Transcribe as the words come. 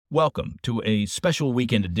Welcome to a special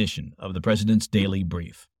weekend edition of the President's Daily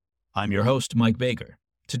Brief. I'm your host, Mike Baker.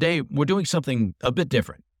 Today, we're doing something a bit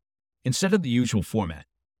different. Instead of the usual format,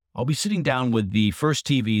 I'll be sitting down with the First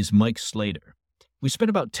TV's Mike Slater. We spent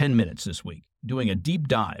about 10 minutes this week doing a deep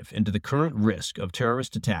dive into the current risk of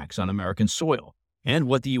terrorist attacks on American soil and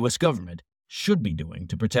what the U.S. government should be doing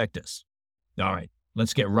to protect us. All right,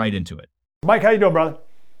 let's get right into it. Mike, how you doing, brother?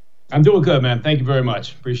 I'm doing good, man. Thank you very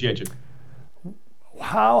much. Appreciate you.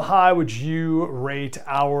 How high would you rate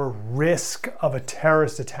our risk of a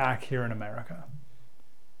terrorist attack here in America?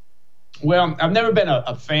 Well, I've never been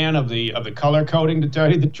a fan of the color coding, to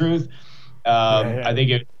tell you the truth. I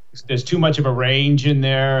think there's too much of a range in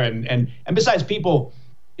there, and besides, people,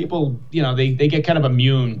 they get kind of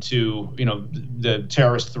immune to the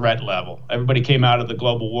terrorist threat level. Everybody came out of the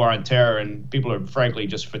global war on terror, and people are frankly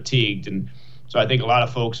just fatigued, and so I think a lot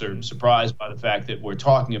of folks are surprised by the fact that we're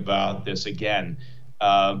talking about this again.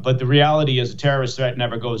 But the reality is a terrorist threat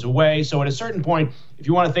never goes away. So at a certain point, if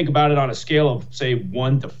you want to think about it on a scale of, say,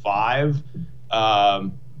 1 to 5,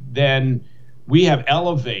 then we have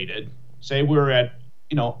elevated, say we're at,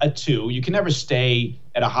 a 2. You can never stay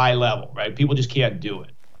at a high level, right? People just can't do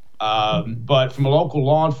it. But from a local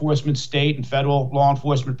law enforcement, state and federal law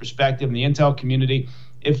enforcement perspective, in the intel community,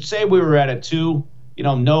 if, say, we were at a 2,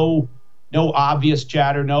 no obvious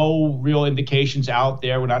chatter, no real indications out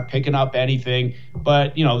there. We're not picking up anything,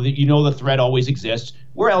 but the threat always exists.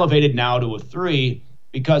 We're elevated now to a 3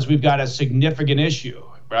 because we've got a significant issue,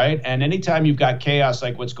 right? And anytime you've got chaos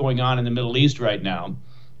like what's going on in the Middle East right now,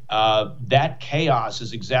 that chaos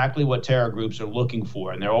is exactly what terror groups are looking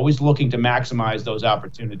for, and they're always looking to maximize those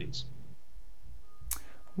opportunities.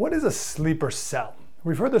 What is a sleeper cell?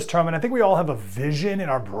 We've heard this term, and I think we all have a vision in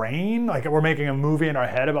our brain, like we're making a movie in our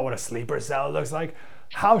head about what a sleeper cell looks like.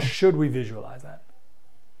 How should we visualize that?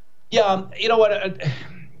 Yeah, you know what?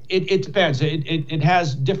 It depends. It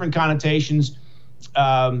has different connotations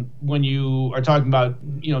when you are talking about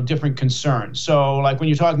different concerns. So, like when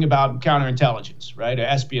you're talking about counterintelligence, right, or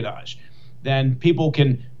espionage, then people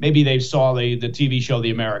can, maybe they saw the TV show The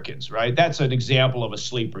Americans, right? That's an example of a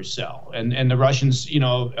sleeper cell. And the Russians,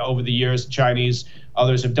 over the years, Chinese,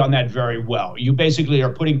 others have done that very well. You basically are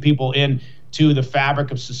putting people into the fabric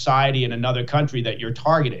of society in another country that you're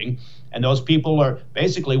targeting. And those people are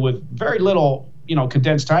basically, with very little,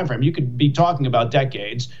 condensed time frame, you could be talking about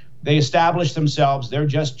decades. They establish themselves. They're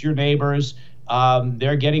just your neighbors.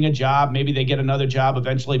 They're getting a job. Maybe they get another job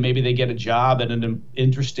eventually. Maybe they get a job at an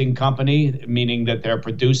interesting company, meaning that they're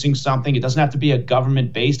producing something. It doesn't have to be a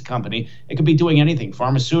government-based company. It could be doing anything,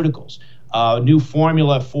 pharmaceuticals, new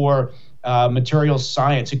formula for material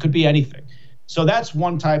science. It could be anything. So that's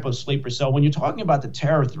one type of sleeper cell. When you're talking about the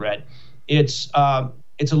terror threat, it's a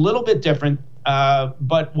little bit different.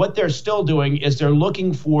 But what they're still doing is they're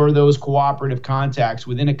looking for those cooperative contacts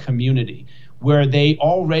within a community where they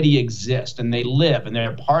already exist and they live and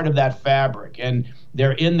they're part of that fabric and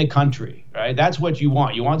they're in the country, right? That's what you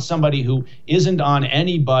want. You want somebody who isn't on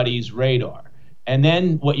anybody's radar. And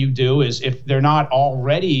then what you do is, if they're not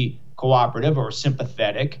already cooperative or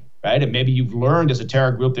sympathetic, right? And maybe you've learned as a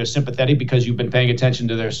terror group they're sympathetic because you've been paying attention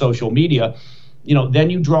to their social media,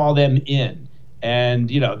 then you draw them in. And,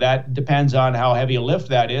 that depends on how heavy a lift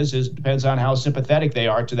that is. It depends on how sympathetic they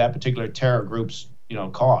are to that particular terror group's,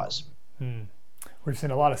 cause. We've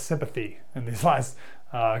seen a lot of sympathy in these last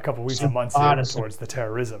couple of weeks and months here towards the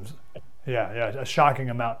terrorism. Yeah, a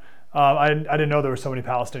shocking amount. I didn't know there were so many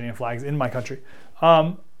Palestinian flags in my country.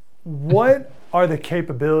 What are the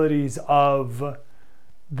capabilities of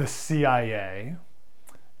the CIA,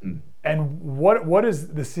 and what is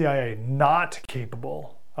the CIA not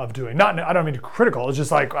capable of doing? I don't mean critical. It's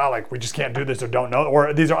just like we just can't do this or don't know,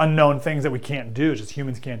 or these are unknown things that we can't do, just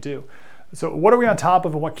humans can't do. So what are we on top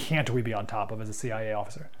of, and what can't we be on top of as a CIA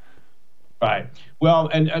officer? Right. Well,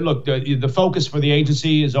 and look, the focus for the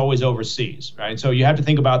agency is always overseas, right? So you have to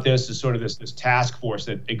think about this as sort of this task force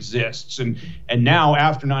that exists. And now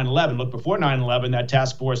after 9/11, look, before 9/11, that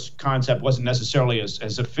task force concept wasn't necessarily as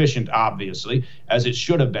efficient, obviously, as it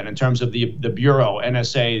should have been in terms of the Bureau,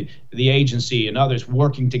 NSA, the agency, and others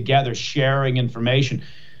working together, sharing information.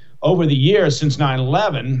 Over the years since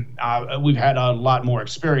 9/11, we've had a lot more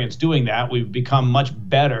experience doing that. We've become much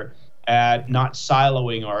better at not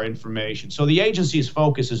siloing our information. So the agency's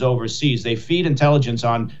focus is overseas. They feed intelligence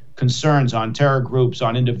on concerns, on terror groups,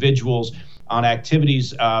 on individuals, on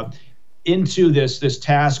activities into this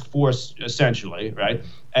task force, essentially, right?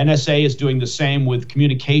 NSA is doing the same with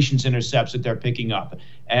communications intercepts that they're picking up.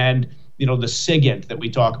 And, the SIGINT that we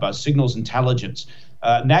talk about, signals intelligence,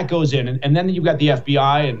 and that goes in. And then you've got the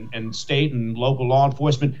FBI and state and local law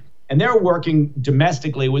enforcement, And they're working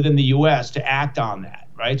domestically within the U.S. to act on that,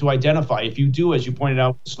 right? To identify, if you do, as you pointed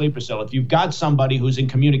out, sleeper cell, if you've got somebody who's in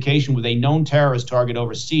communication with a known terrorist target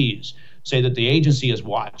overseas, say that the agency is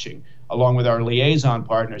watching, along with our liaison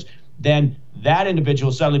partners, then that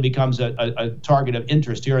individual suddenly becomes a target of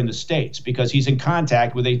interest here in the States because he's in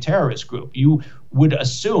contact with a terrorist group. You would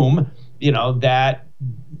assume, that,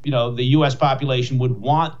 the U.S. population would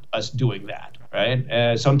want us doing that,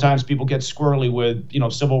 right? Sometimes people get squirrely with,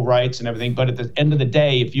 civil rights and everything. But at the end of the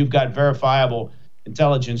day, if you've got verifiable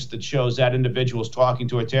intelligence that shows that individual is talking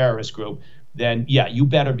to a terrorist group, then, yeah, you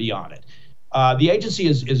better be on it. The agency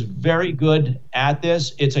is very good at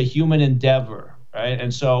this. It's a human endeavor, right?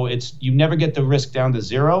 And so you never get the risk down to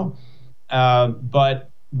zero. But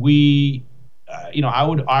we,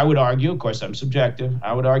 I would argue, of course, I'm subjective.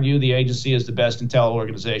 I would argue the agency is the best intel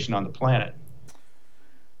organization on the planet.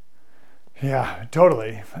 Yeah,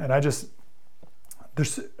 totally. And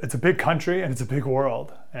it's a big country and it's a big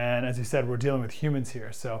world. And as you said, we're dealing with humans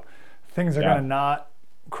here. So things are going to not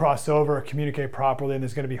cross over, communicate properly, and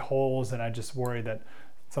there's going to be holes. And I just worry that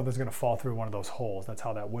something's going to fall through one of those holes. That's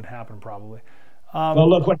how that would happen probably. Well,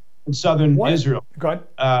 look what in southern Israel. Go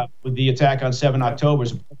ahead. With the attack on 7 October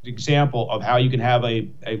is an example of how you can have a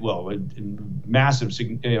massive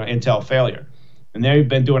intel failure. And they've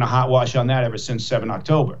been doing a hot wash on that ever since 7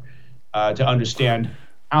 October to understand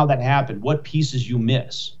how that happened, what pieces you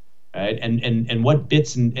miss, right? And what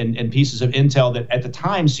bits and pieces of intel that at the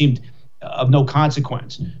time seemed of no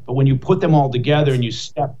consequence. But when you put them all together and you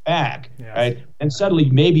step back, right, and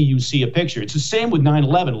suddenly maybe you see a picture. It's the same with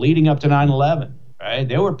 9/11, leading up to 9/11. Right?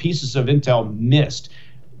 There were pieces of intel missed,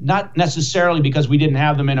 not necessarily because we didn't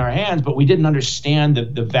have them in our hands, but we didn't understand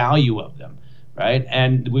the value of them, right?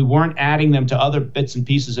 And we weren't adding them to other bits and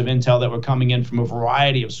pieces of intel that were coming in from a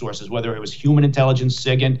variety of sources, whether it was human intelligence,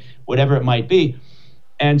 SIGINT, whatever it might be.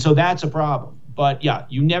 And so that's a problem. But yeah,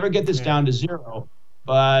 you never get this down to zero.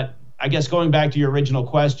 But I guess going back to your original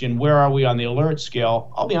question, where are we on the alert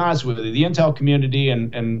scale? I'll be honest with you, the intel community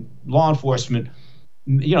and law enforcement,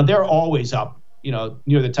 they're always up,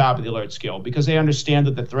 near the top of the alert scale because they understand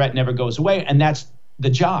that the threat never goes away, and that's the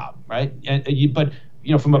job, right? But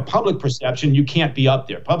from a public perception, you can't be up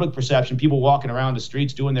there. Public perception, people walking around the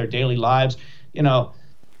streets doing their daily lives, pay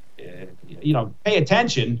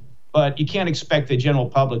attention, but you can't expect the general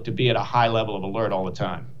public to be at a high level of alert all the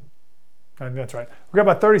time. I think that's right. We've got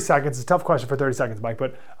about 30 seconds. It's a tough question for 30 seconds, Mike,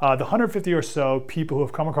 but the 150 or so people who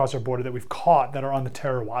have come across our border that we've caught that are on the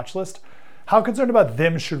terror watch list, how concerned about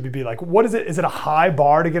them should we be? Like, what is it? Is it a high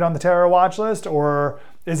bar to get on the terror watch list, or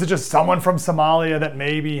is it just someone from Somalia that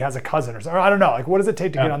maybe has a cousin or something? I don't know. Like, what does it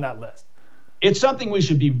take to get on that list? It's something we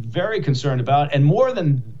should be very concerned about, and more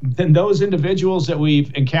than those individuals that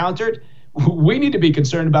we've encountered, we need to be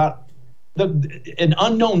concerned about an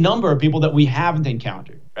unknown number of people that we haven't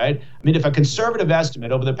encountered, right? I mean, if a conservative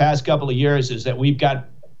estimate over the past couple of years is that we've got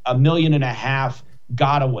 1.5 million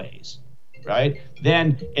gotaways, right?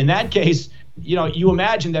 Then in that case, you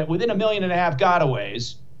imagine that within 1.5 million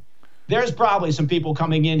gotaways, there's probably some people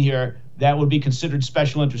coming in here that would be considered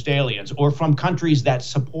special interest aliens or from countries that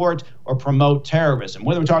support or promote terrorism,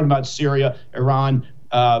 whether we're talking about Syria, Iran,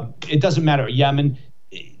 it doesn't matter, Yemen.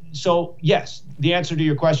 So yes, the answer to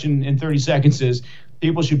your question in 30 seconds is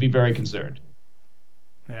people should be very concerned.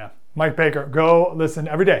 Yeah. Mike Baker, go listen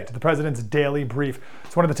every day to the President's Daily Brief.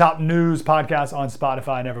 It's one of the top news podcasts on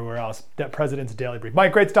Spotify and everywhere else. That President's Daily Brief.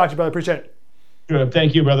 Mike, great to talk to you, brother. Appreciate it. Sure.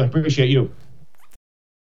 Thank you, brother. Appreciate you.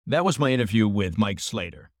 That was my interview with Mike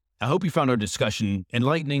Slater. I hope you found our discussion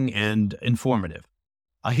enlightening and informative.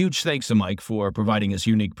 A huge thanks to Mike for providing his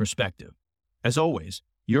unique perspective. As always,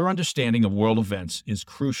 your understanding of world events is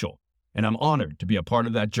crucial, and I'm honored to be a part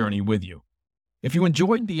of that journey with you. If you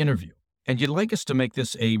enjoyed the interview and you'd like us to make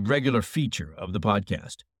this a regular feature of the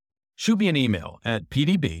podcast, shoot me an email at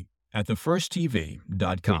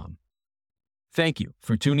pdb@thefirsttv.com. Thank you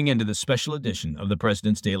for tuning into this special edition of the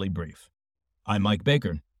President's Daily Brief. I'm Mike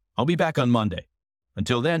Baker. I'll be back on Monday.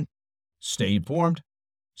 Until then, stay informed,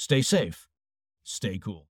 stay safe, stay cool.